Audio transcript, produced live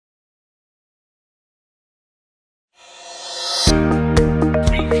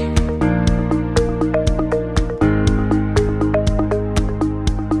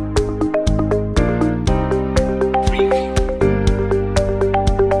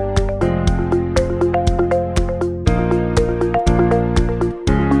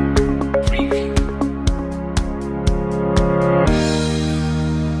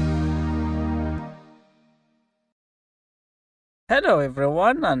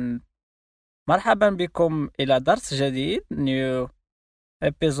everyone and مرحبا بكم إلى درس جديد new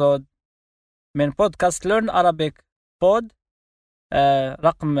episode من بودكاست Learn Arabic Pod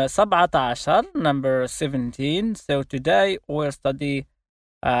رقم 17 number 17. So today we'll study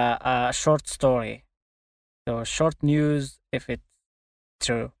a short story, so short news if it's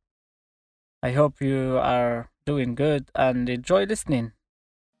true. I hope you are doing good and enjoy listening.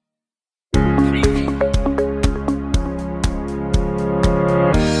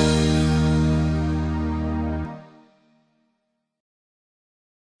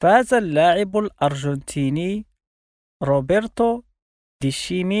 فاز اللاعب الأرجنتيني روبرتو دي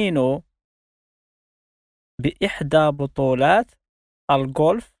شيمينو بإحدى بطولات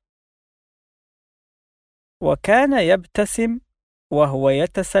الجولف، وكان يبتسم وهو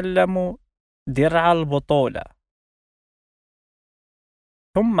يتسلم درع البطولة،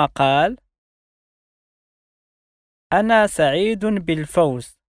 ثم قال: أنا سعيد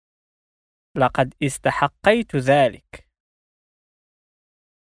بالفوز، لقد استحقيت ذلك،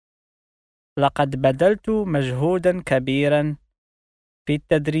 لقد بذلت مجهودا كبيرا في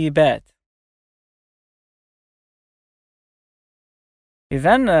التدريبات.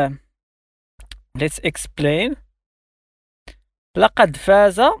 إذن let's explain. لقد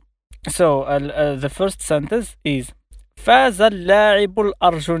فاز. So the first sentence is فاز اللاعب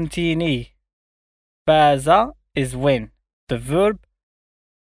الأرجنتيني. فاز is win. The verb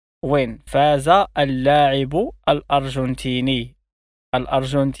win. فاز اللاعب الأرجنتيني.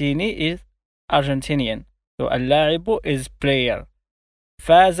 الأرجنتيني is Argentinian. So اللاعب is player.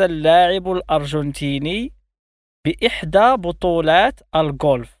 فاز اللاعب الأرجنتيني بإحدى بطولات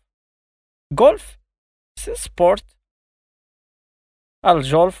الجولف. Golf is a sport.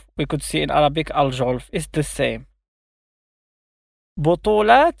 الجولف we could see in Arabic الجولف is the same.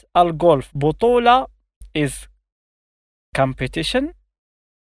 بطولات الجولف. بطولة is competition.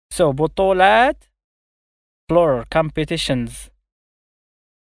 So بطولات plural competitions.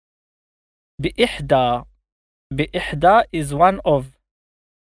 بإحدى is one of.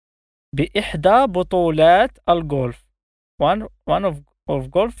 بإحدى بطولات الجولف one of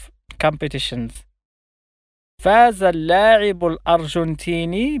golf competitions. فاز اللاعب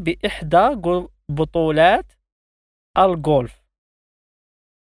الأرجنتيني بإحدى بطولات الجولف.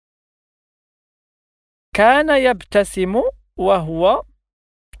 كان يبتسم وهو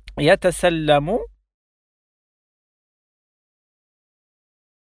يتسلم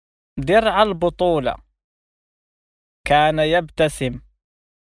درع البطولة. كان يبتسم.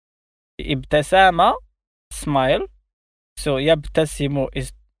 ابتسام smile. So يبتسم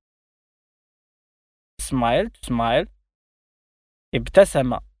is smile.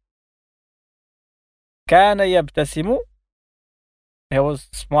 ابتسم. كان يبتسم. He was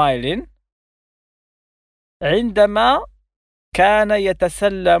smiling. عندما كان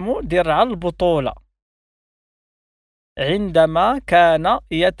يتسلم درع البطولة. عندما كان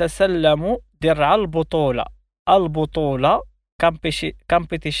يتسلم درع البطولة. البطولة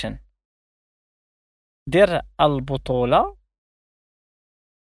competition. درع البطولة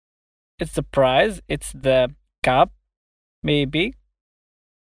it's the prize, it's the cup maybe.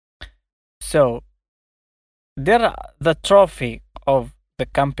 So درع the trophy of the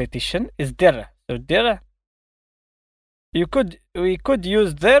competition is درع. So درع we could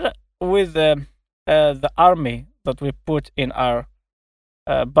use درع with the army that we put in our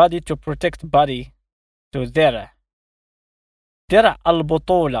body to protect body. So درع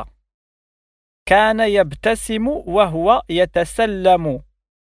البطولة. كان يبتسم وهو يتسلم.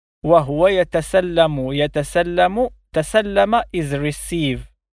 وهو يتسلم تسلم is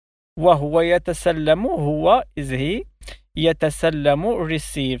receive. وهو يتسلم هو is he. يتسلم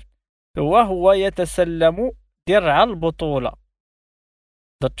receive. وهو يتسلم درع البطولة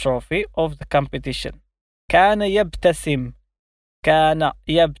the trophy of the competition. كان يبتسم.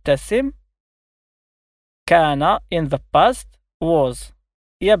 كان in the past was.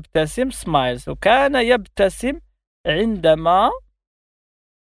 يبتسم smiles. وكان يبتسم عندما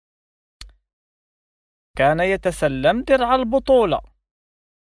كان يتسلم درع البطولة.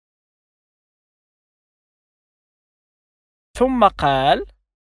 ثم قال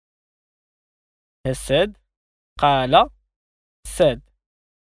he said. قال said.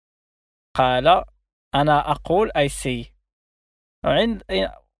 قال أنا أقول I say.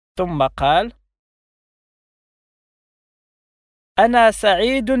 ثم قال أنا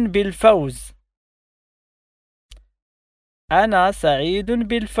سعيد بالفوز. أنا سعيد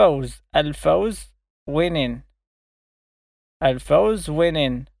بالفوز. الفوز winning. الفوز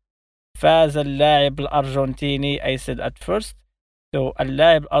winning. فاز اللاعب الأرجنتيني I said at first. So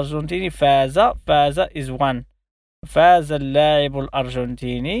اللاعب الأرجنتيني فاز is one. فاز اللاعب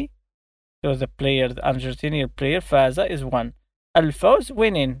الأرجنتيني. So the Argentinian player فاز is won. الفوز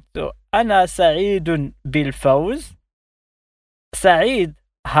winning. So أنا سعيد بالفوز. سعيد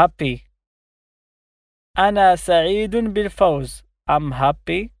happy. أنا سعيد بالفوز. I'm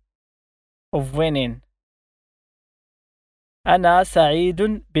happy of winning. أنا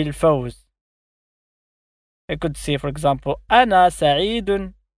سعيد بالفوز. I could say for example أنا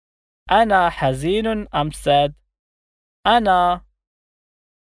سعيد. أنا حزين. I'm sad. أنا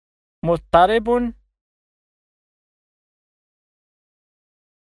مضطرب.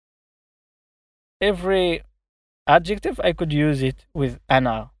 Every adjective I could use it with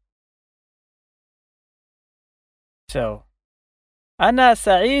أنا. So أنا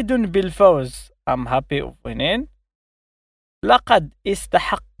سعيد بالفوز. I'm happy of winning. لقد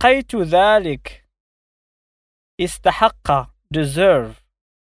استحقيت ذلك. استحق deserve.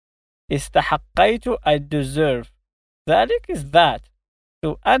 استحقيت I deserve. ذلك is that.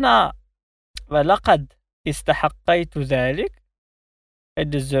 So أنا ولقد استحقيت ذلك. I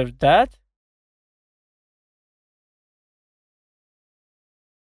deserve that.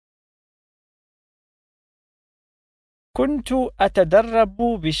 كنت أتدرب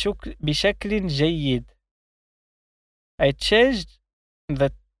بشكل جيد. I changed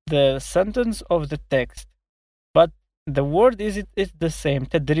the sentence of the text, but the word is the same.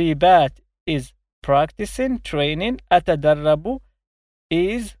 تدريبات is practicing, training. أتدرب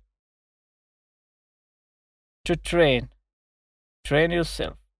is to train. Train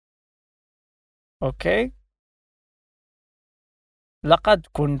yourself. Okay? لقد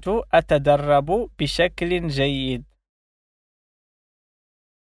كنت أتدرب بشكل جيد.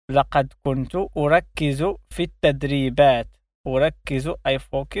 لقد كنت أركز في التدريبات. أركز I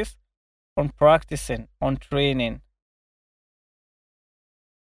focus on practicing, on training.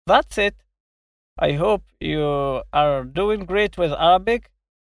 That's it. I hope you are doing great with Arabic.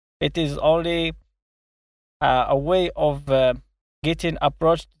 It is only a way of getting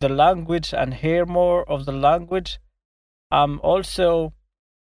approach to the language and hear more of the language. I'm also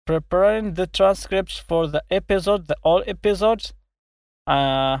preparing the transcripts for the episode, all episodes.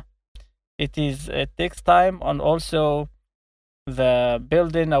 It takes time, and also the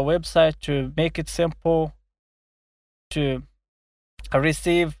building a website to make it simple to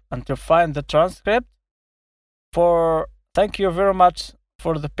receive and to find the transcript. Thank you very much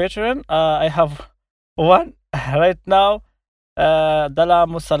for the Patreon. I have one right now. Dala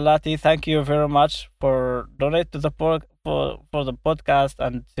Musallati, thank you very much for donate to the for the podcast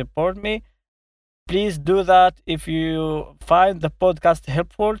and support me. Please do that. If you find the podcast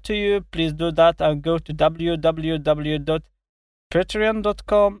helpful to you, please do that and go to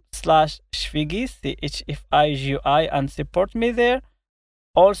www.patreon.com/Shfigi, CHFIGI, and support me there.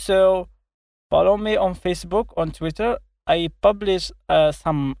 Also, follow me on Facebook, on Twitter. I publish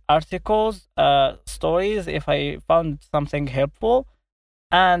some articles, stories if I found something helpful,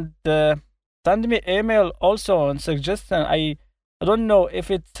 and send me email also on suggestion. I don't know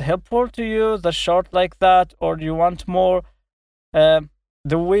if it's helpful to you, the short like that, or you want more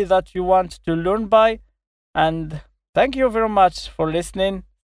the way that you want to learn by. And thank you very much for listening.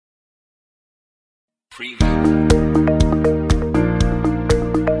 Preview.